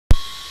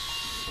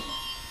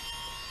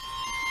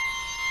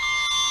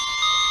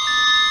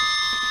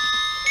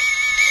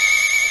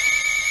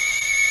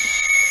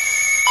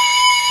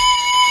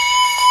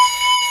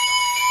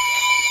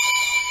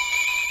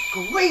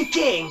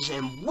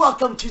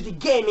welcome to the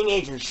gaming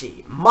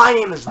agency. My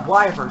name is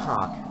Wyvern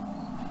Hawk.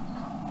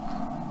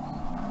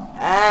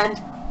 And,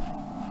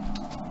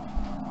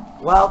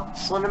 well,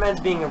 Slenderman's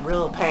being a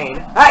real pain.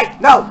 Hey,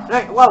 no!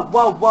 Hey, whoa,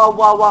 whoa, whoa,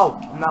 whoa, whoa.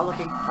 I'm not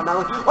looking.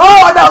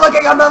 Oh, I'm not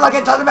looking! Slenderman!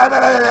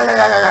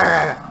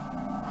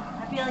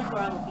 I feel like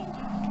we're on the beach.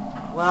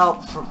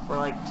 Well, for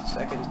like 2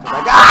 seconds, because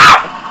I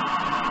got...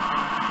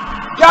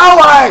 Go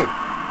away!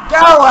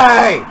 Go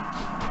away!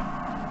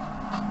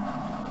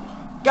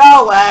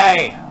 Go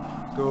away!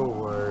 Go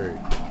away.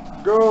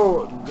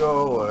 Go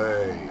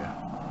away.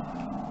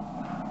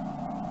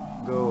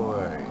 Go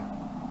away.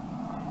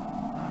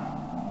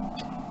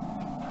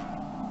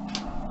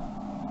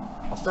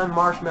 I'll send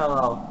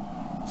Marshmallow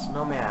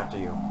Snowman after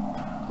you.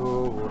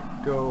 Go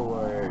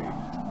away.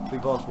 We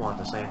both want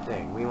the same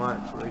thing. We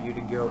want for you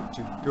to go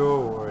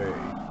away.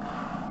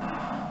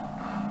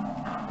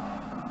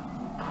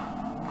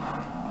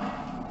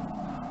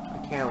 I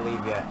can't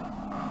leave yet.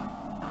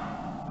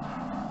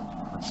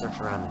 Let's search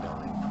around the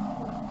building.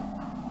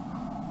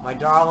 My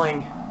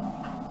darling.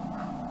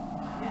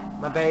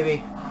 My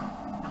baby.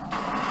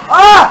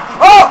 Ah!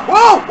 Oh!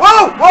 Whoa!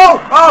 Whoa!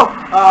 Whoa!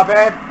 Oh!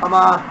 Babe,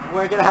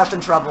 we're gonna have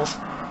some troubles.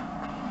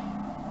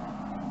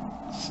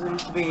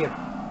 Seems to be a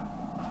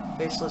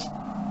faceless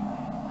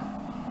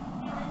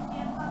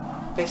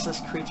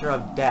creature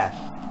of death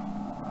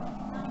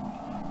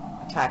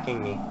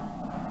attacking me.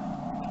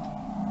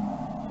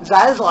 Is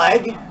that his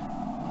leg?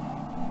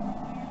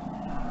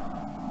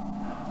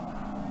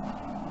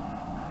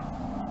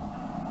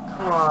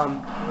 Come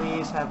on,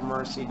 please have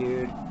mercy,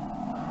 dude.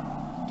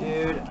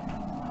 Dude.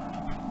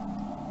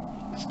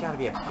 There's gotta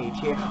be a page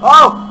here.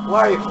 Oh!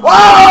 Where are you?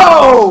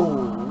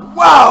 Whoa!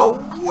 Whoa!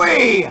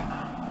 Wee!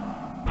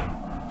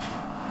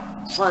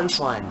 Slen.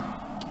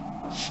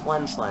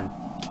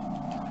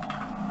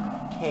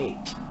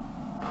 Kate.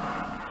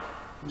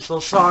 I'm so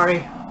sorry.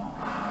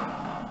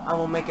 I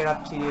will make it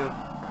up to you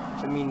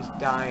if it means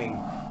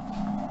dying.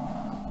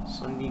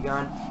 Slen, be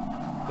gone?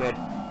 Good.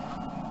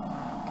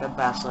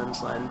 Goodbye,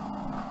 Slen.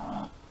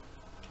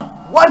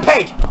 One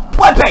page!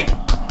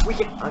 We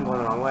can... I'm going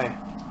the wrong way.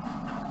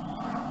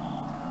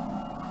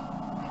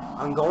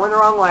 I'm going the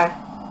wrong way.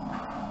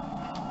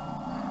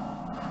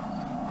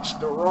 It's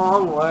the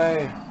wrong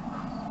way.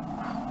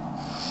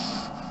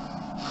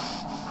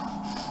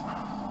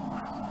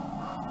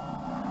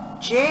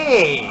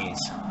 Jeez!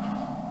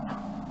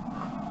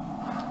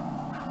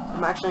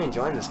 I'm actually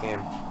enjoying this game.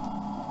 In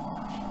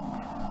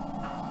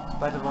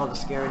spite of all the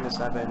scariness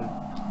I've been...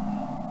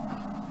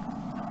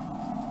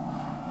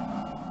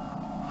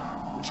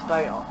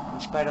 In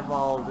spite of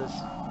all this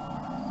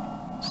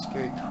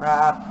scary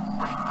crap.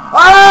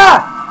 Ah!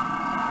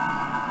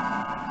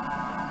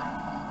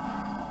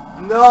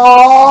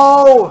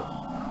 No!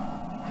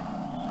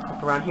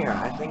 Look around here.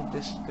 I think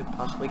this could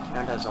possibly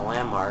count as a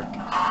landmark.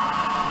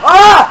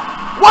 Ah!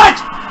 What?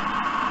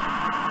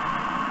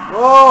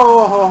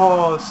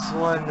 Oh,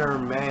 Slender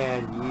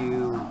Man,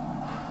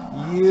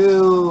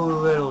 you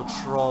little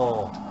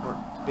troll. Or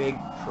big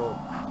troll.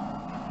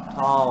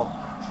 Tall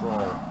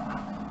troll.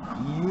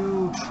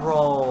 You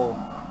troll.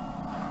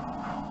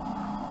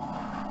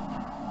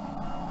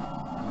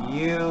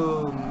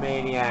 You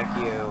maniac,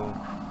 you.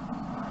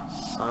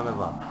 Son of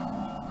a...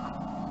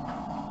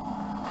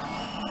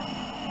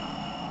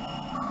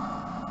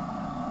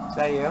 Is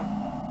that you?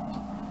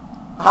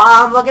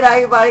 Ah, I'm looking at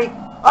you, buddy.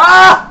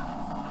 Ah!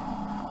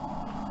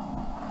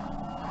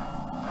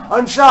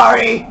 I'm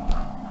sorry.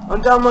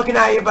 I'm done looking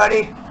at you,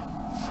 buddy.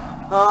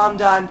 Oh, I'm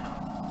done.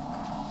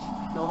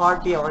 No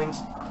hard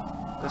feelings.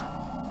 This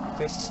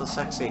face is so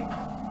sexy.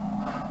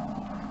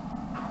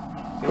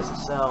 Face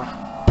is so...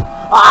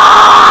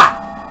 Ah!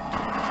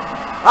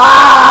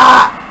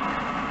 Ah!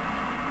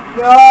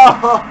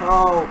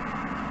 No!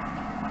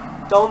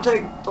 Don't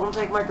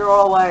take my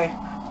girl away.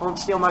 Don't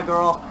steal my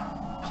girl.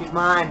 She's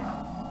mine.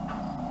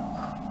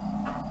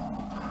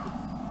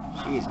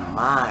 She's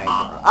my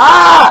girl.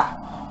 Ah!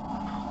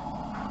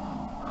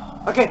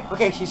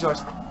 Okay, she's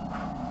yours.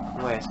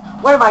 Anyways,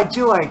 what am I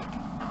doing?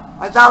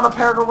 I thought I'm a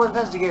paranormal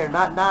investigator,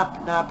 not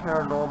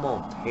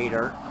paranormal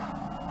hater.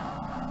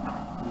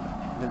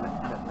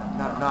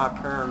 Not a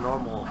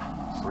paranormal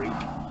freak.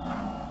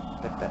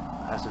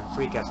 As in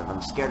freak, as in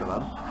I'm scared of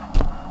them.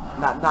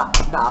 I'm not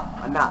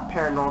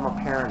paranormal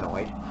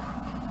paranoid.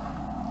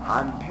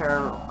 I'm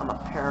a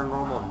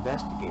paranormal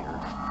investigator.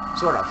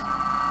 Sort of.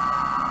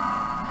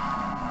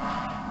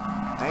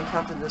 I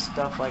encountered this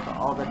stuff like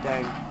all the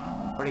dang...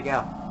 Where'd he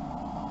go?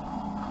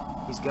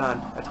 He's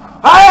gone.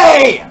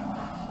 Hey!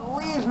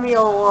 Leave me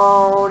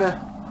alone.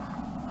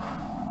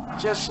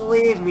 Just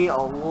leave me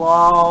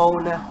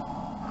alone.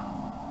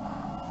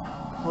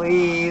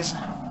 Please.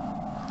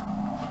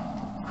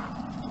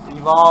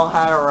 You've all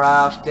had a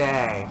rough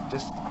day.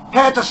 Just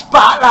hit the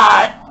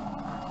spotlight!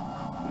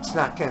 It's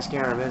not kind of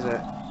scaring him, is it?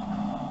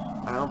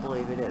 I don't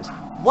believe it is.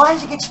 Why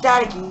does it get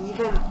staticky,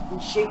 even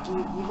and shaky,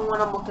 even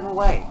when I'm looking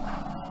away?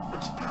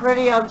 It's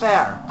pretty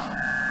unfair.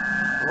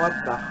 What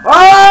the?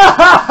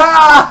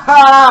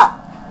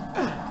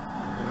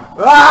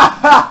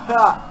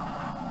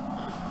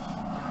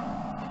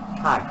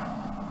 Hi.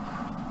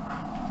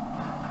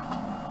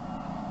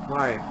 Where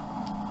are you?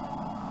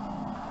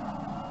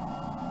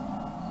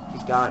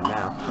 He's gone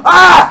now.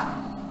 Ah!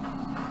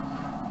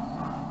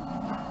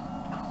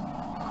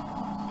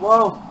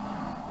 Whoa!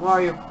 Where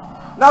are you?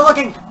 Not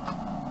looking!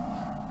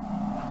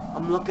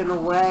 I'm looking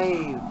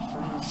away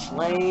from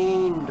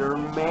Slender,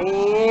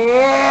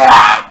 man!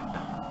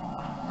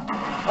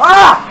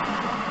 Ah!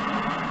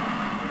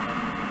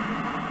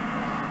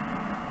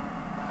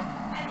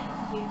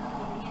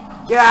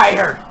 Get out of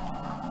here!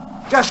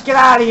 Just get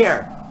out of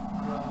here!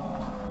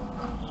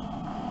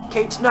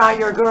 Kate's not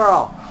your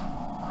girl.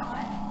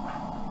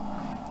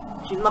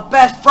 She's my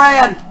best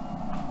friend!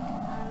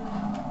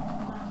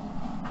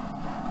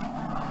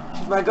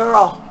 She's my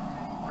girl.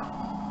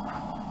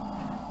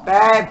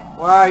 Babe,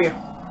 where are you?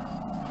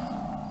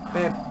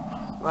 Babe,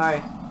 where are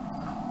you?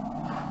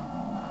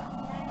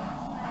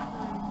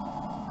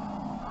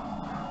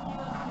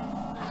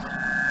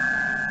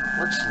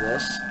 What's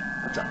this?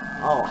 What's up?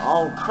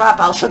 Oh crap,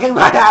 I was looking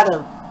right at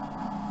him!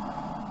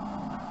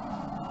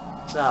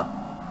 What's up?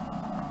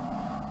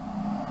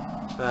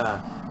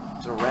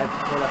 It's a red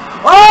foot up.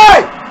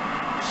 Hey!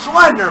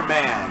 Slender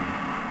Man!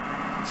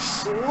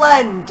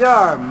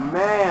 Slender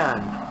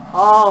Man!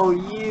 Oh,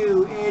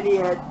 you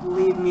idiot!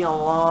 Leave me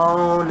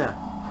alone!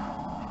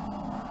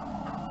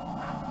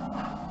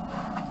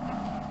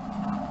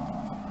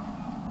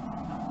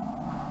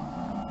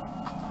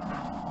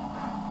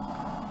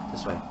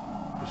 This way.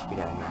 We should be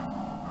down here.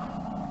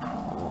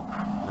 Oh,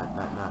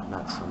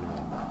 not Slender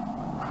Man, but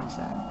what is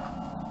that?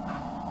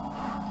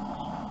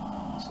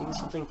 Seeing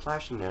something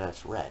flashing there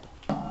that's red.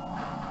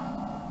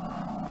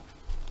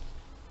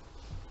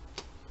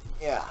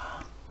 Yeah.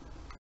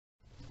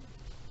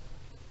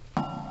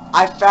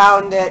 I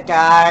found it,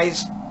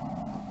 guys!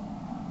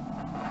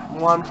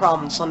 One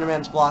problem,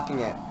 Slenderman's blocking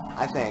it.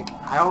 I think.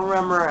 I don't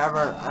remember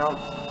ever. I don't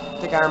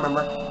think I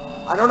remember.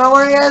 I don't know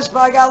where he is, but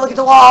I gotta look at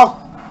the wall!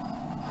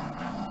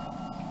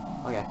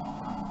 Okay.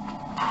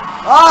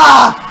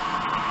 Ah!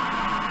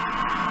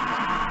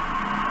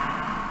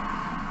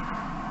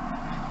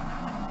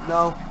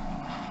 No.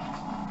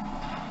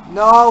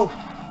 No!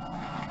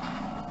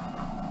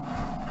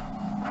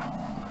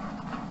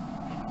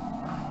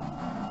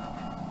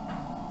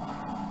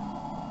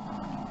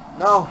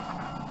 No!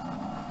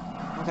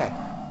 Okay.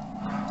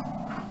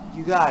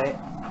 You got it.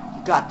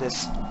 You got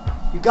this.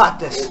 You got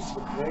this. It's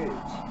the page.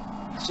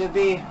 Should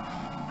be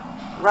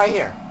right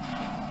here.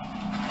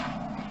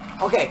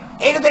 Okay,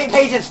 8 of 8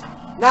 pages!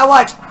 Now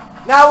what?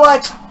 Now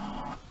what?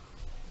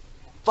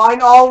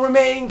 Find all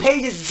remaining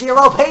pages,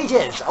 0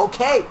 pages!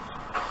 Okay!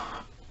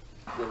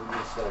 Give me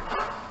a second.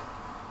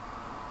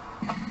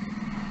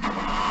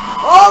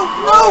 Oh,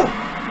 no!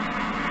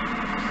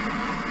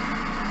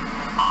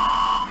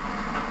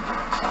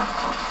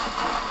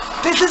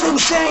 This is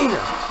insane!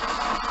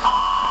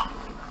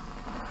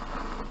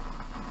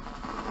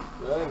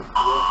 Run,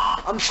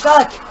 yeah. I'm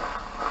stuck!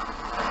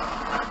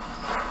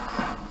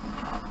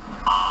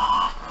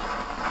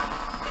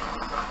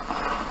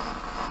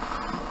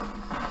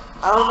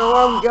 I don't know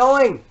where I'm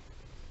going!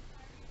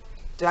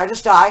 Did I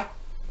just die?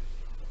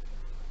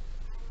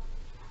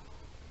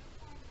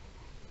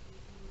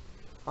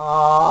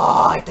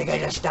 Oh, I think I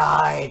just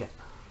died!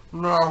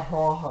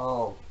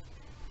 No!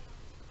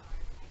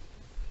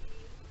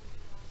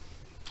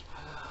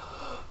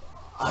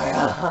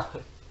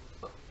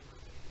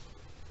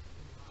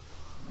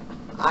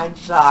 I'm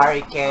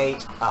sorry,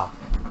 Kate. Oh.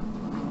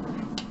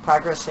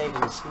 Progress saved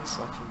in the scene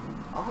selection.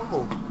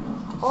 Oh!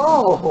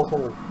 Oh!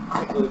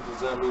 So does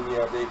that mean you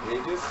have 8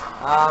 pages?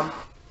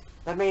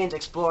 That means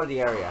explore the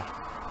area.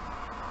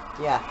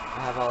 Yeah,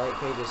 I have all 8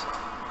 pages.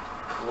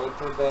 What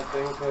did that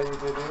thing tell you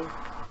to do?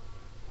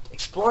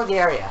 Explore the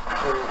area.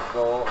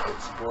 Go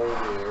explore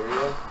the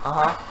area?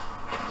 Uh-huh.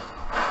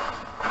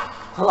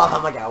 I love how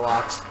my guy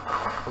walks.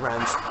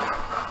 Runs.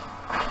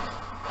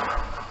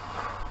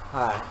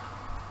 Alright.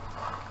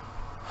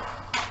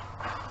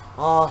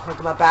 Oh, look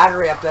at my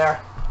battery up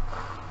there.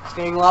 It's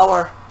getting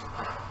lower.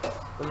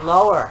 And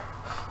lower.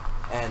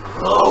 And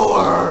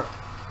lower.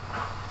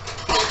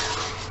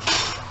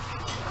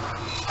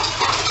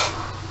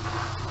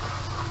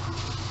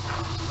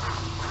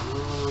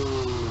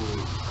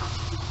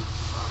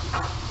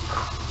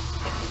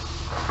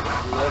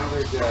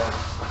 Slender death.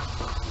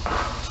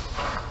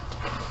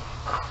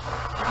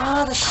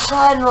 Ah, the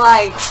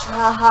sunlight!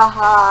 Ha ha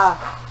ha!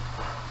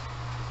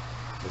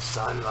 The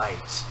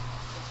sunlight.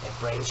 It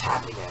brings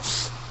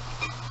happiness.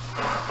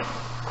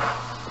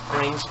 It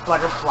brings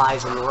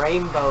butterflies and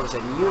rainbows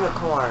and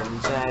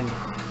unicorns and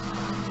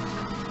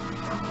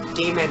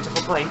demons if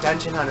we're playing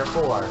Dungeon Hunter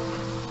 4.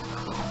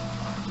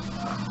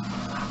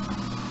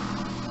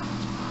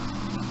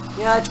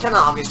 Yeah, it's kinda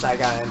obvious that I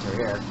gotta enter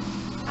here.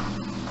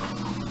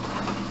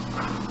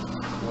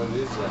 What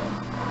is that?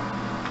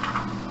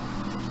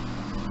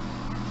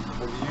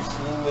 Have you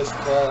seen this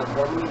cloud?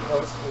 How many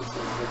posters is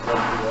it going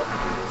to be up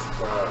to this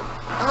cloud?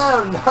 I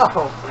don't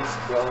know. He's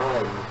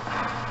gone.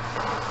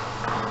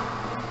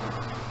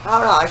 I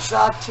don't know, I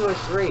saw 2 or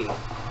 3.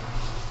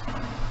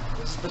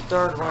 This is the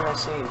 3rd one I've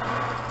seen.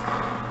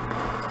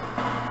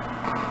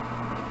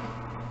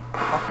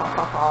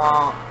 When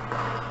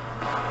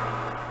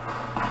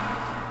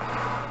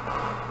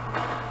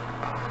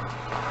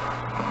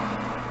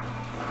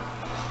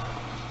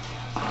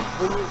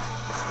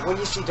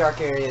you see dark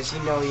areas,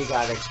 you know you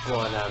gotta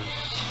explore them.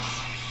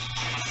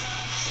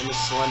 In the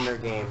Slender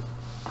game.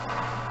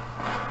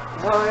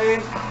 Hi.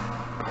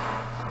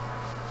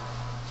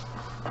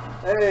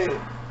 Hey.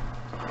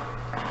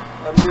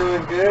 I'm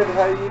doing good.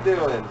 How you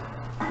doing?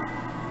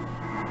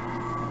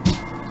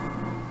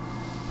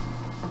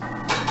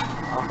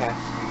 Okay.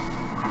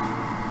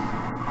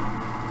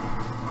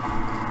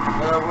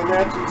 When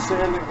at you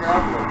sand and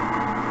grappling?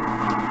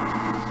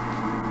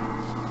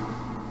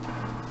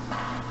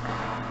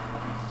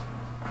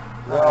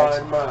 No,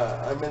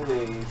 I'm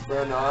in the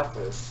front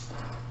office.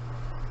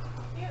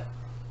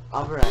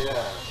 Alright.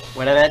 Yeah.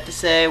 What I meant to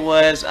say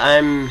was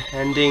I'm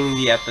ending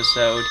the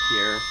episode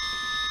here.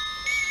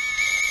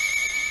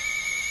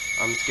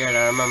 I'm scared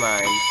out of my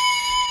mind.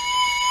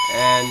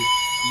 And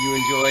if you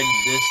enjoyed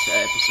this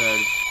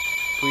episode,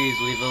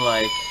 please leave a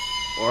like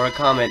or a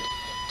comment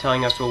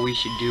telling us what we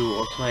should do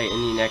or play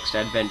in the next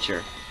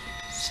adventure.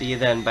 See you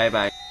then. Bye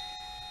bye.